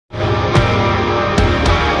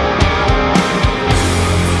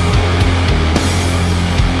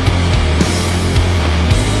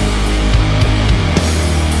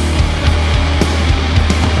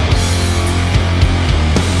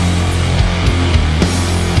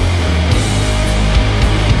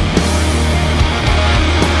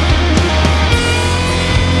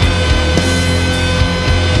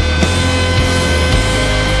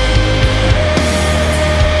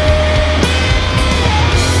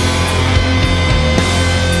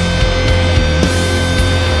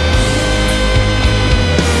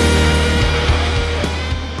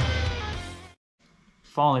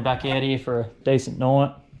finally back out here for a decent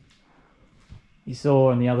night. You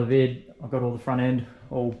saw in the other vid, I got all the front end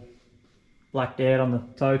all blacked out on the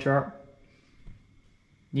tow truck.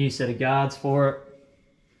 New set of guards for it.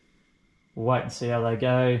 We'll wait and see how they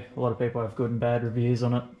go. A lot of people have good and bad reviews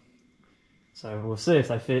on it. So we'll see if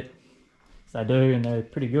they fit. If they do and they're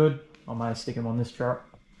pretty good, I may stick them on this truck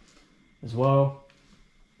as well.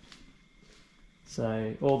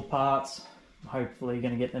 So all the parts, I'm hopefully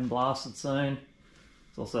going to get them blasted soon.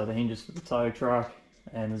 There's also the hinges for the tow truck,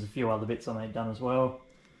 and there's a few other bits I need done as well.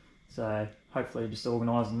 So hopefully just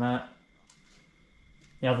organising that.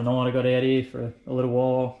 The other night I got out here for a little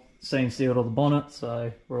while, seam sealed all the bonnet,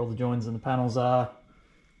 so where all the joins and the panels are,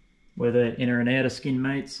 where the inner and outer skin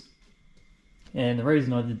meets. And the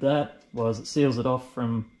reason I did that was it seals it off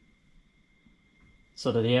from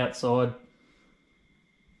sort of the outside,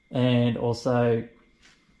 and also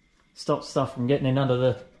stops stuff from getting in under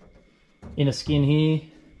the inner skin here.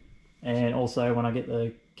 And also when I get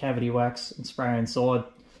the cavity wax and spray inside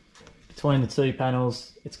between the two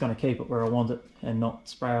panels, it's going to keep it where I want it and not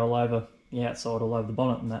spray all over the outside, all over the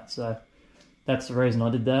bonnet and that. So that's the reason I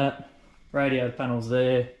did that. Radio panels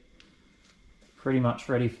there, pretty much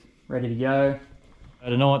ready to go. So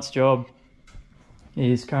tonight's job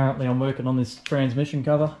is currently I'm working on this transmission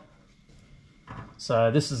cover. So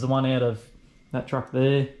this is the one out of that truck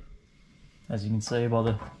there, as you can see by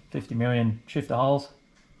the 50 million shifter holes.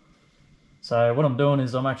 So what I'm doing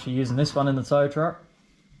is I'm actually using this one in the tow truck,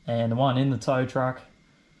 and the one in the tow truck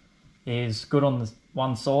is good on the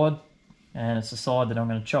one side, and it's the side that I'm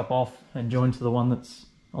going to chop off and join to the one that's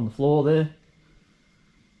on the floor there.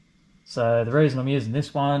 So the reason I'm using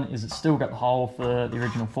this one is it's still got the hole for the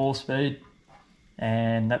original 4-speed,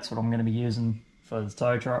 and that's what I'm going to be using for the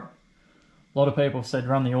tow truck. A lot of people have said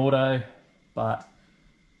run the auto, but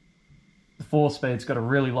the 4-speed's got a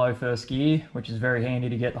really low first gear, which is very handy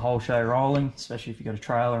to get the whole show rolling, especially if you've got a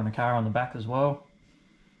trailer and a car on the back as well.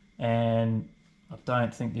 And I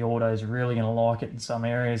don't think the auto is really going to like it in some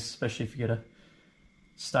areas, especially if you got to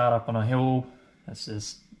start up on a hill. That's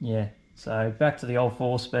just, yeah. So back to the old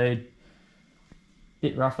 4-speed.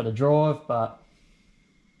 Bit rougher to drive, but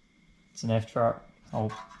it's an F truck.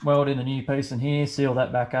 I'll weld in a new piece in here, seal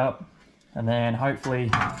that back up, and then hopefully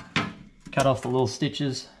cut off the little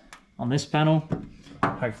stitches on this panel.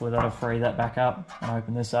 Hopefully that'll free that back up and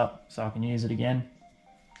open this up so I can use it again.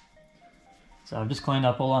 So I've just cleaned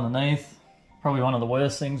up all underneath. Probably one of the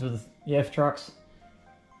worst things with the F trucks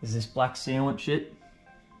is this black sealant shit.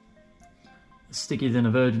 It's stickier than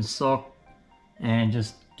a virgin sock and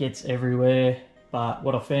just gets everywhere. But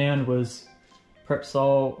what I found was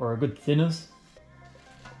Prepsol or a good thinners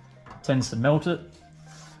tends to melt it,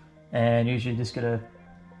 and usually just get an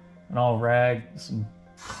old rag, some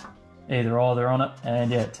either on it,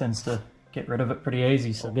 and yeah, it tends to get rid of it pretty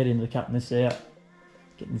easy. So I'll get into cutting this out,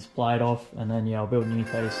 getting this blade off, and then yeah, I'll build a new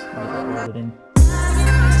piece and get that welded in.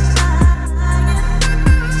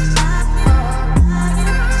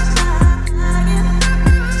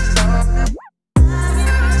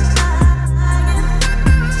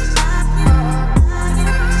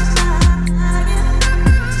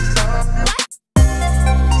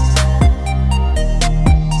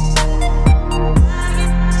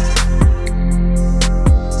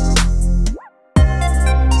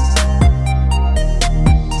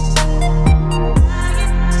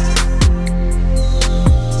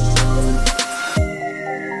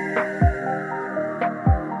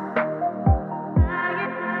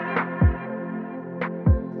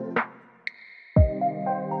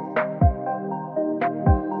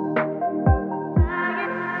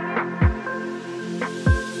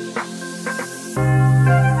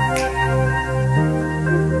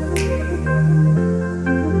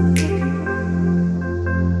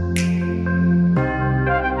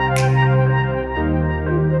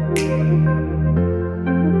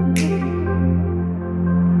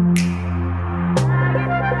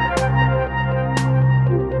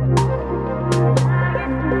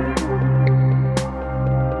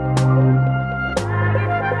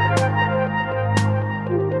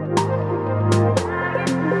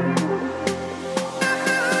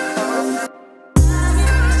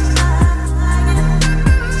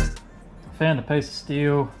 Found a piece of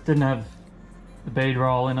steel, didn't have the bead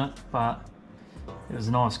roll in it, but it was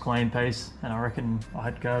a nice clean piece, and I reckon I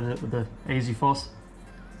had coated it with the Easy Foss.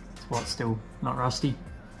 That's why it's still not rusty.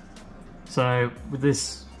 So with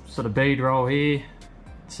this sort of bead roll here,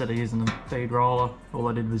 instead of using the bead roller, all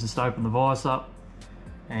I did was just open the vise up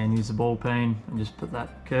and use the ball peen and just put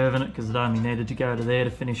that curve in it, because it only needed to go to there to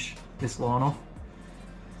finish this line off.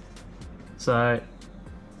 So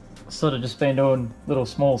I've sort of just been doing little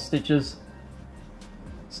small stitches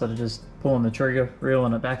instead of just pulling the trigger,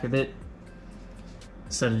 reeling it back a bit,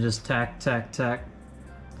 instead of just tack, tack, tack,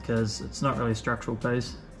 because it's not really a structural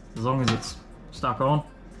piece. As long as it's stuck on,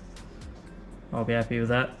 I'll be happy with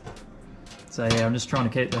that. So yeah, I'm just trying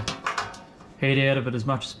to keep the heat out of it as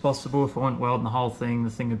much as possible. If I went welding the whole thing, the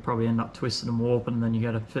thing would probably end up twisting and warping, and then you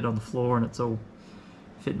go to fit on the floor and it's all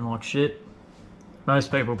fitting like shit.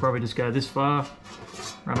 Most people probably just go this far,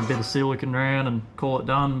 run a bit of silicone around and call it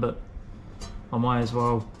done, but I might as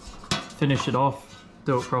well finish it off,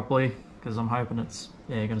 do it properly, because I'm hoping it's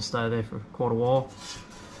going to stay there for quite a while.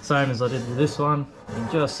 Same as I did with this one. You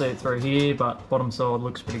can just see it through here, but bottom side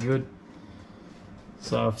looks pretty good.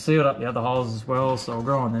 So I've sealed up the other holes as well, so I'll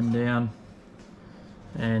grind them down.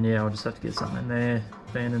 And yeah, I'll just have to get something in there,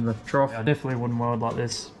 being in the trough. I definitely wouldn't weld like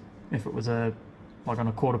this if it was like on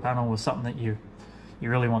a quarter panel or something that you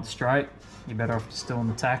really want straight. You're better off just doing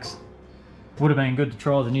the tacks. Would have been good to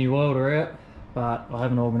try the new welder out, but I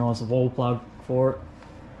haven't organised a wall plug for it,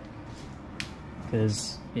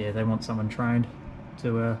 because yeah, they want someone trained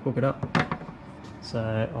to hook it up.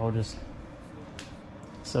 So I'll just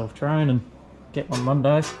self-train and get one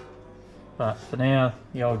Monday. But for now,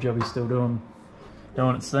 the old jobby's still doing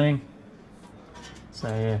its thing. So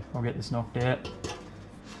yeah, I'll get this knocked out,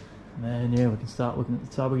 and then yeah, we can start looking at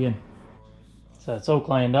the tub again. So it's all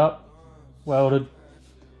cleaned up, welded.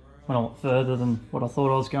 Went a lot further than what I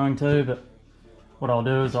thought I was going to, but what I'll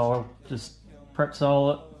do is I'll just prep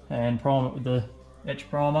sole it and prime it with the etch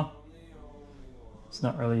primer. It's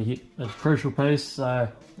not really a crucial piece, so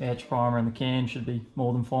the etch primer in the can should be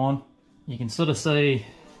more than fine. You can sort of see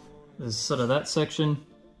there's sort of that section,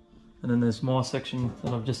 and then there's my section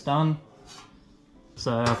that I've just done.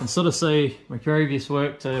 So I can sort of see my previous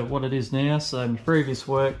work to what it is now. So my previous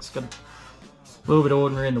work's got a little bit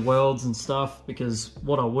ordinary in the welds and stuff, because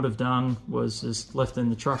what I would have done was just left in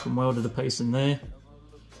the truck and welded a piece in there.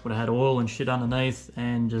 Would have had oil and shit underneath,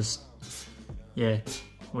 and just, yeah,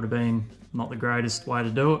 would have been not the greatest way to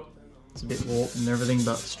do it. It's a bit warped and everything,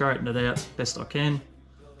 but straightened it out best I can.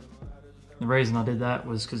 The reason I did that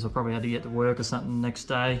was because I probably had to get to work or something the next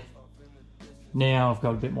day. Now I've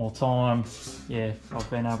got a bit more time, yeah, I've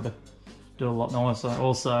been able to do a lot nicer.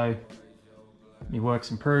 Also, my work's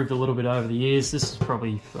improved a little bit over the years. This is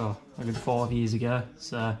probably a good 5 years ago.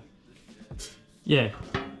 So yeah,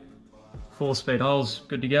 4-speed holes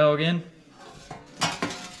good to go again.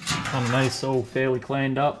 Underneath's all fairly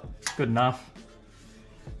cleaned up, good enough.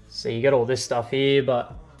 So you get all this stuff here,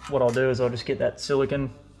 but what I'll do is I'll just get that silicone,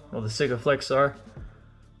 or the Sikaflex, sorry.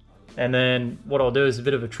 And then what I'll do is a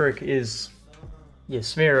bit of a trick is you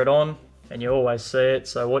smear it on and you always see it.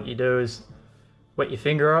 So what you do is wet your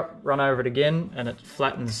finger up, run over it again, and it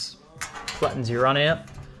flattens your run out.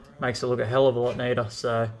 Makes it look a hell of a lot neater.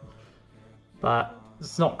 So, but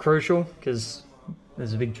it's not crucial because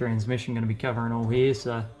there's a big transmission going to be covering all here.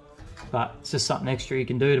 So, but it's just something extra you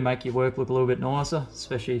can do to make your work look a little bit nicer,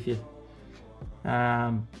 especially if you're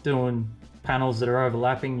doing panels that are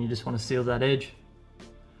overlapping. You just want to seal that edge.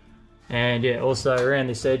 And yeah, also around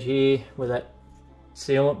this edge here where that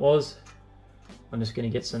sealant was, I'm just going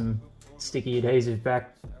to get some sticky adhesive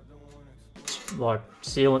back, like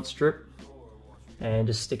sealant strip, and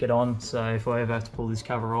just stick it on. So if I ever have to pull this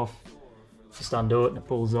cover off, just undo it and it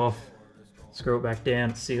pulls off, screw it back down,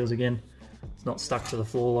 it seals again. It's not stuck to the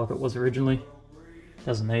floor like it was originally.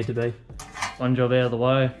 Doesn't need to be. One job out of the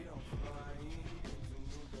way.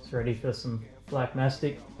 It's ready for some black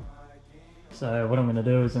mastic. So what I'm going to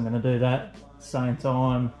do is I'm going to do that at the same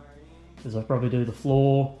time as I probably do the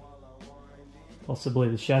floor, possibly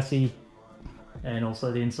the chassis, and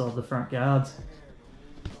also the inside of the front guards,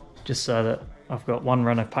 just so that I've got one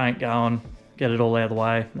run of paint going, get it all out of the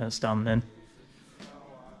way, and it's done then.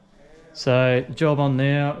 So the job on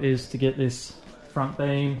now is to get this front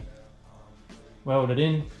beam welded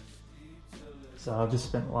in. So I've just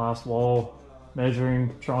spent the last while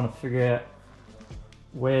measuring, trying to figure out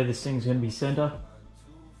where this thing's going to be centre.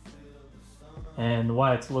 And the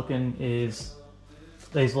way it's looking is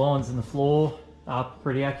these lines in the floor are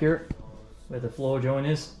pretty accurate where the floor joint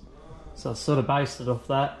is. So I sort of based it off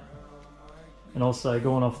that, and also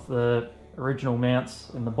going off the original mounts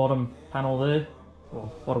in the bottom panel there,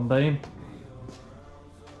 or bottom beam,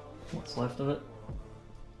 what's left of it.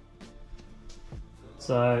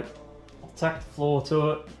 So I'll tack the floor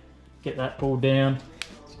to it, get that pulled down.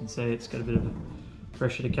 As you can see, it's got a bit of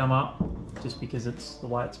pressure to come up just because it's the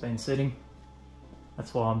way it's been sitting.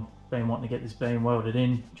 That's why I'm been wanting to get this beam welded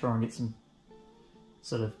in, try and get some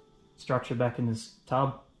sort of structure back in this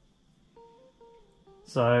tub.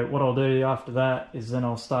 So what I'll do after that is then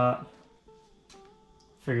I'll start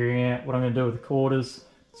figuring out what I'm going to do with the quarters.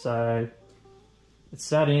 So It's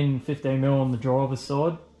sat in 15mm on the driver's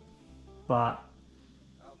side, but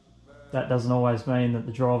that doesn't always mean that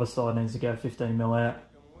the driver's side needs to go 15mm out.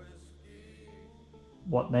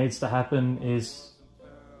 What needs to happen is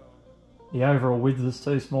the overall width was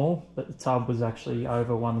too small, but the tub was actually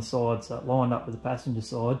over one side, so it lined up with the passenger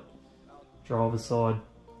side. Driver's side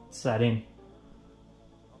sat in.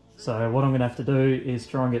 So what I'm going to have to do is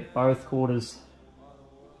try and get both quarters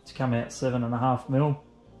to come out 7.5mm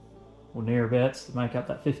or nearabouts to make up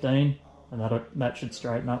that 15, and that should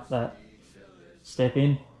straighten up that step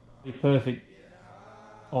in. The perfect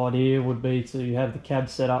idea would be to have the cab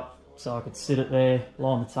set up so I could sit it there,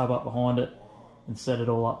 line the tub up behind it and set it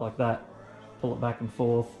all up like that. Pull it back and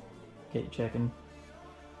forth, keep checking,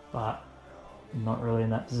 but I'm not really in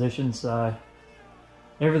that position, so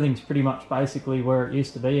everything's pretty much basically where it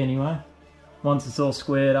used to be anyway. Once it's all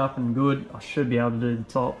squared up and good, I should be able to do the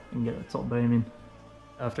top and get the top beam in.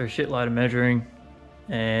 After a shitload of measuring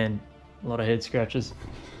and a lot of head scratches,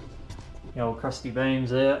 the old crusty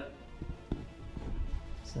beam's out.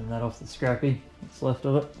 Send that off the scrappy that's left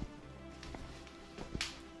of it.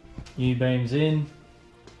 New beams in,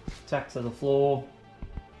 tack to the floor.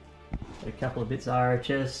 Got a couple of bits of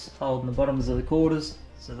RHS holding the bottoms of the quarters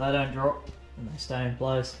so they don't drop and they stay in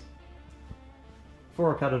place.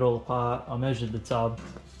 Before I cut it all apart, I measured the tub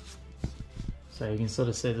so you can sort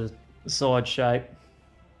of see the side shape.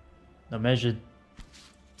 I measured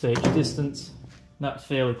to each distance, and that was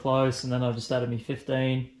fairly close, and then I just added me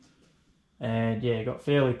 15, and yeah, got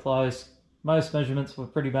fairly close. Most measurements were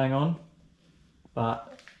pretty bang on,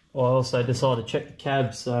 but I also decided to check the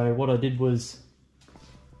cab, so what I did was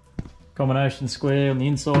combination square on the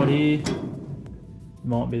inside here.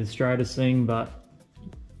 Might be the straightest thing, but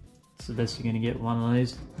it's the best you're going to get with one of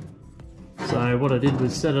these. So what I did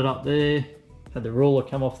was set it up there, had the ruler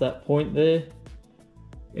come off that point there,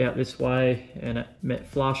 out this way, and it met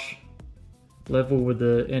flush level with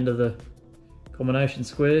the end of the combination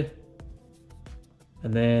square.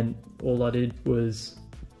 And then all I did was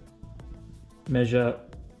measure,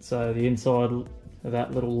 so the inside of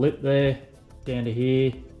that little lip there down to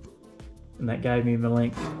here, and that gave me my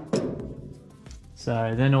length.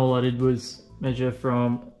 So then all I did was measure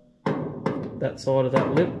from that side of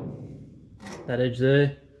that lip, that edge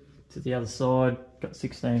there, to the other side, got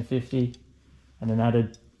 1650, and then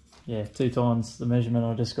added, yeah, 2 times the measurement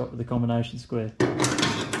I just got with the combination square.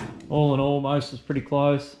 All in all, most was pretty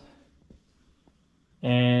close,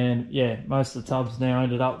 and yeah, most of the tubs now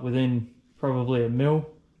ended up within probably 1mm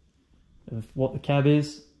of what the cab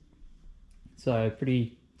is, so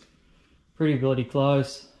pretty bloody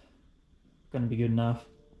close. Going to be good enough.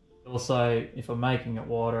 Also, if I'm making it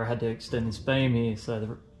wider, I had to extend this beam here,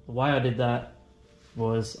 so the way I did that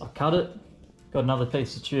was I cut it, got another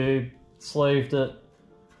piece of tube, sleeved it,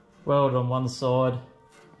 welded on one side,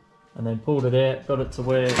 and then pulled it out, got it to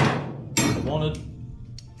where I wanted,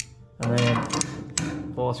 and then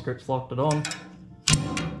vice grips locked it on.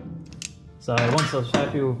 So once I was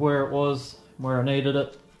happy with where it was, where I needed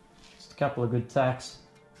it, just a couple of good tacks,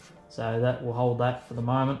 so that will hold that for the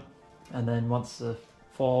moment. And then once the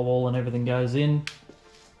firewall and everything goes in,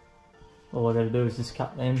 all I got to do is just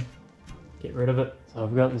cut them, get rid of it. So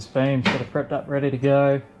I've got this beam sort of prepped up, ready to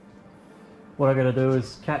go. What I got to do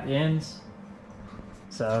is cut the ends.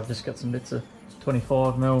 So I've just got some bits of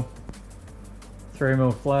 25mm,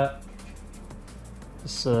 3mm flat,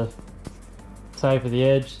 just taper the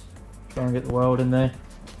edge, try and get the weld in there.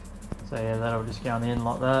 So yeah, that'll just go on the end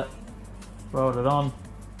like that, weld it on,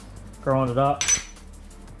 grind it up,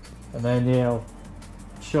 and then yeah, I'll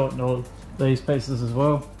shorten all these pieces as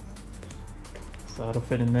well. So it'll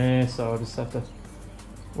fit in there, so I'll just have to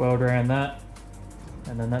weld around that,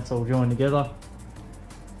 and then that's all joined together.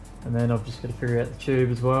 And then I've just got to figure out the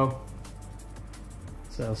tube as well.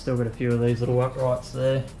 So I've still got a few of these little uprights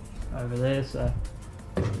there, over there, so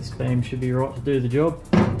this beam should be right to do the job.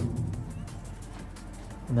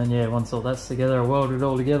 And then yeah, once all that's together, I weld it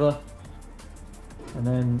all together, and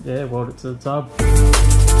then yeah, weld it to the tub.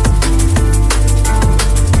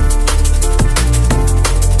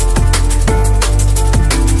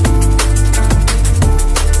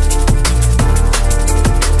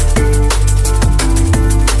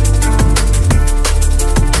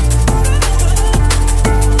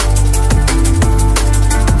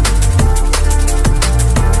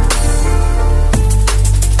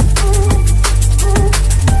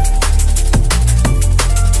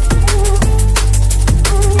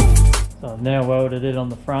 Now welded it on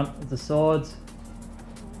the front of the sides,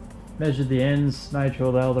 measured the ends, made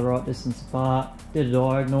sure they were the right distance apart, did a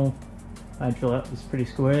diagonal, made sure that was pretty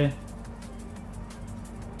square.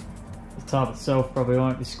 The tub itself probably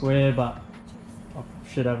won't be square, but I'll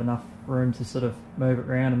should have enough room to sort of move it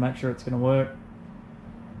around and make sure it's going to work.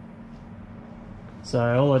 So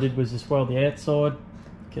all I did was just weld the outside,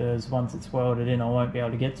 because once it's welded in I won't be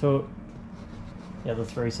able to get to it. The other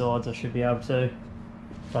 3 sides I should be able to,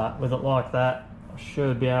 but with it like that I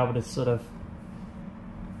should be able to sort of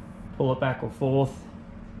pull it back or forth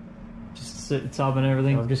just to suit the tub and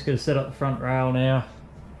everything. I'm just going to set up the front rail now,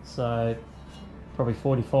 so probably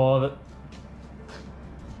 45 it,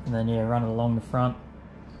 and then yeah, run it along the front,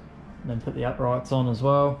 and then put the uprights on as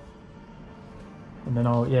well, and then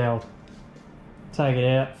I'll take it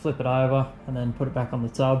out, flip it over, and then put it back on the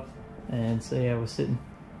tub and see how we're sitting.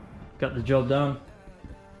 Got the job done.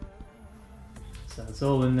 So it's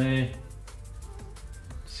all in there.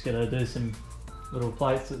 Just gotta do some little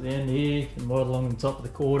plates at the end here and weld along the top of the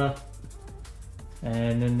quarter,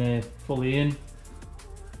 and then they're fully in.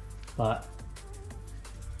 But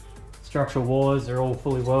structural wise, they're all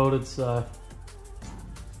fully welded, so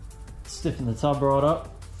stiffen the tub right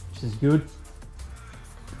up, which is good.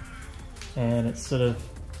 And it's sort of,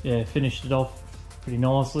 yeah, finished it off pretty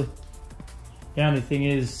nicely. The only thing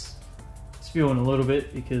is spewing a little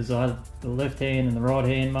bit because I had the left hand and the right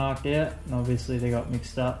hand marked out, and obviously they got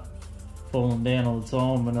mixed up, falling down all the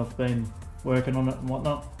time when I've been working on it and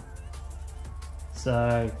whatnot.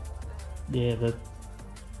 So yeah, the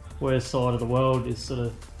worst side of the weld is sort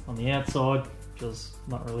of on the outside, just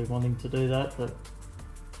not really wanting to do that, but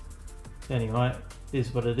anyway, it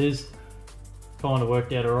is what it is. Kind of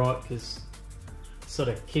worked out alright because it sort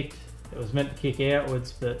of kicked, it was meant to kick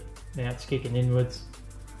outwards, but now it's kicking inwards.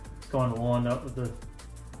 It's kind of lined up with the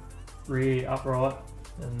rear upright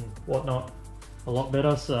and whatnot a lot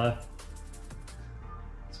better, so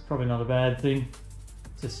it's probably not a bad thing.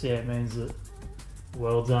 Just, yeah, it means that the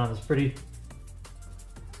welds aren't as pretty.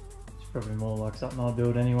 It's probably more like something I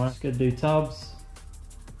build anyway. Just gotta do tubs,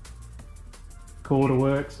 quarter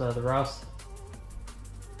work, so the rust.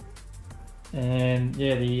 And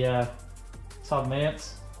yeah, the tub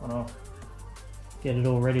mounts when I get it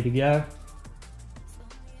all ready to go.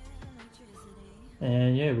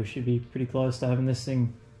 And yeah, we should be pretty close to having this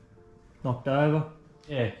thing knocked over.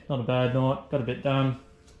 Yeah, not a bad night, got a bit done.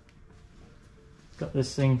 Got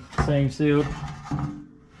this thing seam sealed.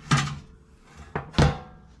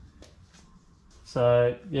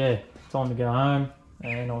 So yeah, time to go home,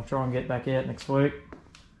 and I'll try and get back out next week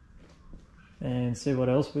and see what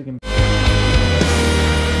else we can.